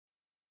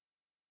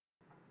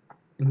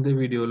இந்த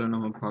வீடியோல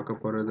நம்ம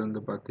பார்க்க போறது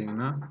வந்து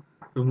பாத்தீங்கன்னா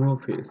ரிமூவ்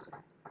ஃபேஸ்.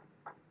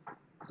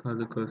 ஸோ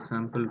அதுக்கு ஒரு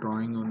சாம்பிள்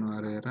டிராயிங் ஒன்று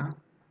வரைகிறேன்.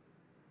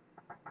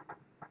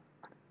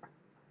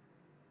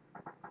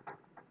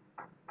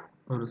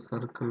 ஒரு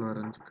சர்க்கிள்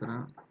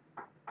வரைஞ்சிக்கிறேன்.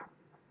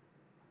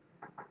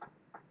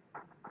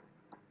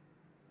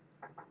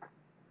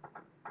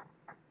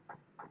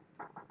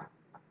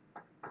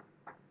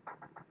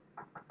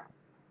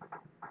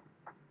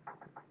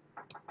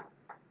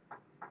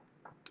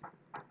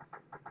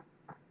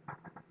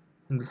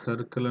 இந்த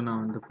சர்க்கிளை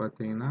நான் வந்து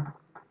பாத்தீங்கன்னா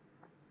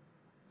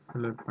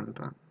ஃபில்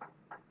பண்றேன்.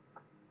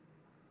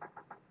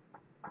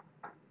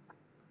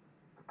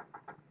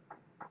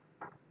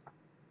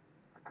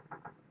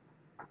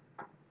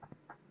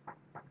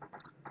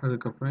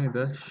 அதுக்கப்புறம்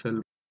இதை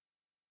ஷெல்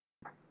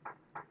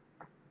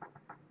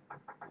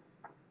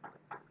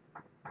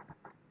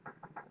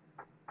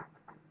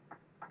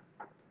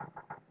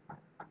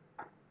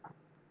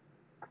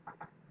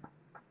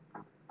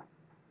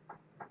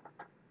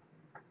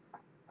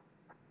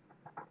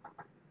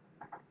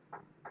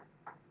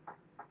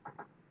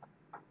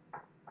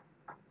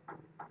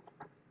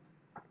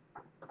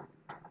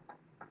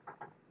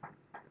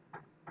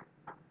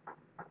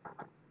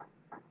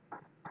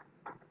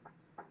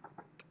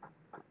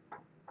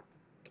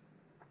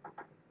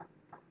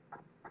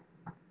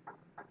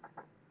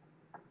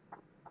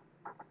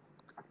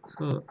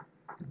ஸோ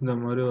இந்த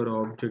மாதிரி ஒரு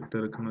ஆப்ஜெக்ட்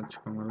இருக்குன்னு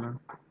வச்சுக்கோங்களேன்.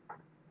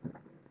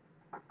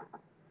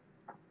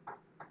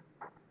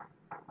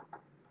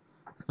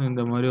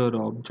 இந்த மாதிரி ஒரு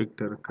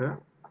ஆப்ஜெக்ட் இருக்கு.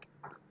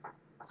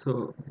 ஸோ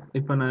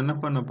இப்போ நான் என்ன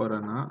பண்ண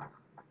போறேன்னா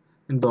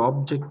இந்த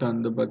ஆப்ஜெக்ட்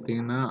வந்து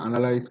பார்த்தீங்கன்னா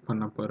அனலைஸ்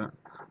பண்ண போறேன்.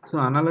 ஸோ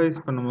அனலைஸ்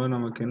பண்ணும்போது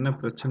நமக்கு என்ன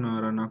பிரச்சனை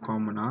வரும்னா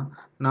காமனாக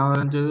நான்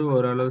வரைஞ்சது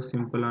ஓரளவு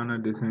சிம்பிளான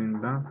டிசைன்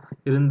தான்.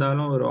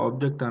 இருந்தாலும் ஒரு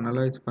ஆப்ஜெக்ட்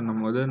அனலைஸ்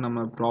பண்ணும்போது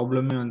நம்ம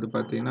ப்ராப்ளமே வந்து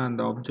பார்த்தீங்கன்னா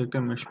அந்த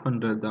ஆப்ஜெக்டை மெஷ்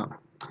பண்ணுறது தான்.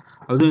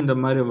 அதுவும் இந்த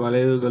மாதிரி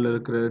வளைவுகள்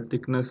இருக்கிற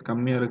திக்னஸ்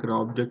கம்மியாக இருக்கிற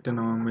ஆப்ஜெக்டை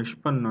நம்ம மெஷ்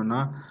பண்ணோம்னா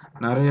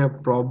நிறைய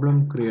ப்ராப்ளம்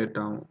க்ரியேட்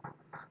ஆகும்.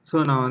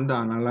 ஸோ நான் வந்து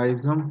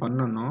அனலைஸும்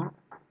பண்ணணும்,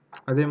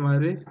 அதே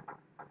மாதிரி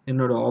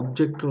என்னோட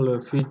ஆப்ஜெக்டோட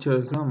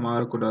ஃபீச்சர்ஸும்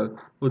மாறக்கூடாது.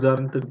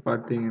 உதாரணத்துக்கு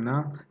பார்த்தீங்கன்னா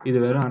இது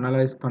வெறும்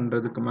அனலைஸ்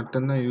பண்ணுறதுக்கு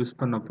மட்டும்தான் யூஸ்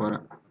பண்ண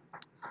போகிறேன்.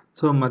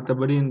 ஸோ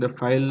மற்றபடி இந்த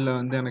ஃபைலில்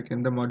வந்து எனக்கு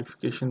எந்த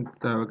மாடிஃபிகேஷன்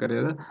தேவை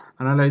கிடையாது.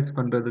 அனலைஸ்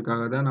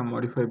பண்ணுறதுக்காக தான் நான்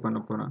மாடிஃபை பண்ண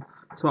போகிறேன்.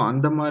 ஸோ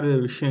அந்த மாதிரி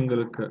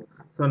விஷயங்களுக்கு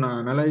ஸோ நான்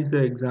அனலைஸை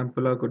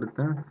எக்ஸாம்பிளாக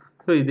கொடுத்தேன்.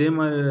 ஸோ இதே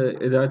மாதிரி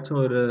ஏதாச்சும்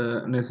ஒரு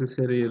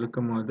நெசசரி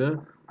இருக்கும் போது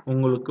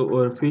உங்களுக்கு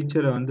ஒரு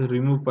ஃபீச்சரை வந்து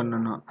ரிமூவ்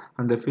பண்ணணும்,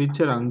 அந்த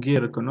ஃபீச்சர் அங்கேயே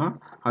இருக்கணும்,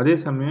 அதே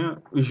சமயம்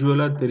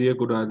விஷுவலாக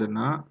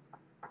தெரியக்கூடாதுன்னா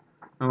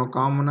நம்ம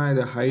காமனாக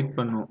இதை ஹைட்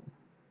பண்ணுவோம்.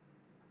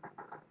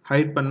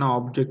 ஹைட் பண்ணால்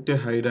ஆப்ஜெக்டே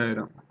ஹைட்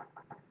ஆகிடும்.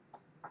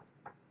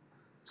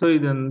 ஸோ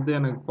இது வந்து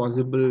எனக்கு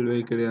பாசிபிள் வே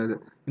கிடையாது.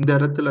 இந்த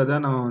இடத்துல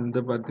தான் நம்ம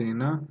வந்து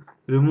பார்த்தீங்கன்னா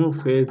ரிமூவ்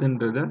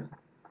ஃபேஸுன்றதை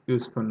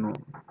யூஸ்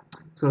பண்ணுவோம்.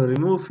 ஸோ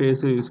ரிமூவ்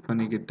ஃபேஸை யூஸ்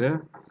பண்ணிக்கிட்டு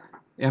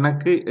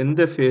எனக்கு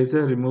எந்த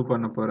ஃபேஸை ரிமூவ்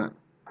பண்ண போகிறேன்.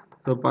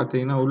 ஸோ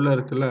பார்த்தீங்கன்னா உள்ளே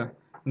இருக்குல்ல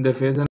இந்த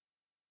ஃபேஸை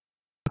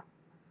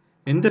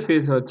எந்த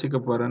ஃபேஸை வச்சுக்க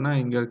போகிறேன்னா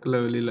இங்கே இருக்குல்ல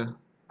வெளியில்.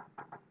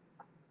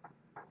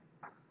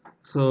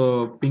 ஸோ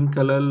பிங்க்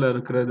கலரில்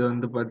இருக்கிறது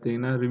வந்து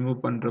பார்த்தீங்கன்னா ரிமூவ்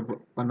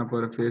பண்ண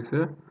போகிற ஃபேஸு.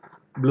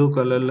 ப்ளூ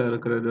கலரில்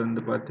இருக்கிறது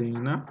வந்து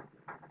பார்த்தீங்கன்னா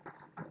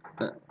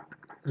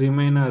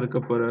ரிமைனாக இருக்க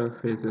போகிற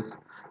ஃபேஸஸ்.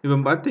 இப்போ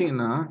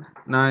பார்த்தீங்கன்னா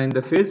நான் இந்த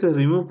ஃபேஸை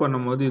ரிமூவ்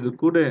பண்ணும்போது இது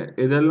கூட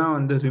எதெல்லாம்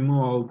வந்து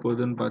ரிமூவ் ஆக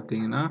போகுதுன்னு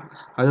பார்த்தீங்கன்னா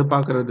அதை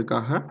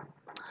பார்க்குறதுக்காக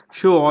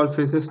show all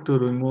faces to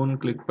ரிமூவ்னு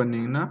click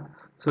பண்ணிங்கன்னா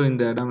ஸோ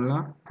இந்த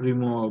இடம்லாம்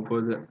ரிமூவ் ஆக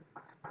போகுது.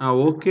 நான்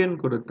ஓகேன்னு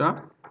கொடுத்தா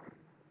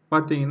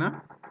பார்த்தீங்கன்னா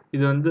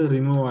இது வந்து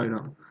ரிமூவ்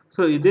ஆகிடும்.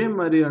 ஸோ இதே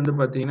மாதிரி வந்து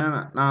பார்த்தீங்கன்னா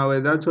நான்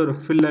ஏதாச்சும் ஒரு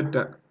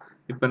ஃபில்லட்டை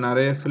இப்போ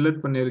நிறைய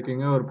ஃபில்லட்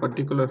பண்ணியிருக்கீங்க, ஒரு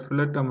பர்டிகுலர்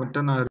ஃபில்லட்டை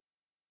மட்டும் நான்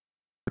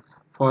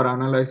ஃபார்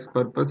அனலைஸ்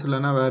பர்பஸ்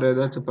இல்லைனா வேறு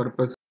ஏதாச்சும்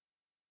பர்பஸ்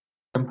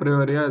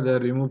டெம்பரவரியாக இதை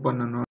ரிமூவ்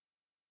பண்ணணும்.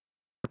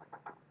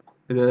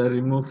 இதை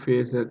ரிமூவ்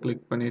ஃபேஸை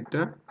கிளிக்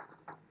பண்ணிவிட்டு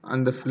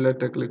அந்த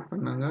ஃபில்லட்டை கிளிக்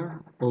பண்ணுங்க,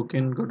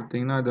 ஓகேன்னு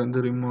கொடுத்தீங்கன்னா அது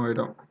வந்து ரிமூவ்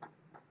ஆகிடும்.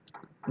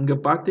 இங்கே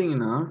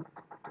பார்த்தீங்கன்னா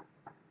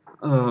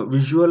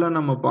விஷுவலாக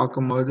நம்ம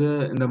பார்க்கும்போது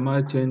இந்த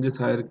மாதிரி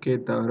சேஞ்சஸ் ஆயிருக்கே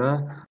தவிர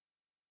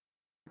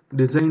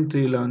டிசைன்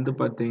ட்ரீயில் வந்து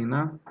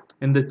பார்த்தீங்கன்னா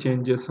எந்த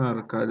சேஞ்சஸும்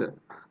இருக்காது.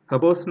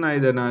 சப்போஸ்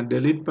நான்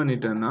டெலீட்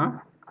பண்ணிட்டேன்னா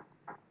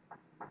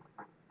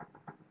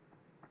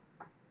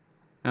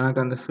எனக்கு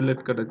அந்த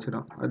ஃபில்லட்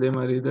கிடச்சிடும். அதே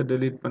மாதிரி இதை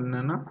டெலீட்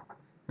பண்ணேன்னா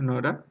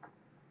என்னோட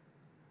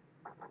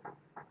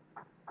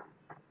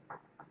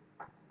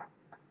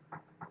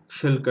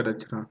ஷெல்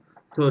கிடச்சிடும்.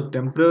 ஸோ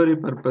டெம்ப்ரவரி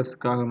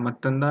பர்பஸ்க்காக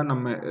மட்டும்தான்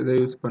நம்ம எதை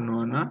யூஸ்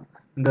பண்ணுவோன்னா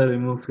இந்த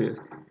ரிமூவ்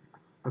ஃபேஸ்.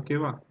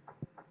 ஓகேவா?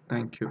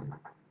 தேங்க்யூ.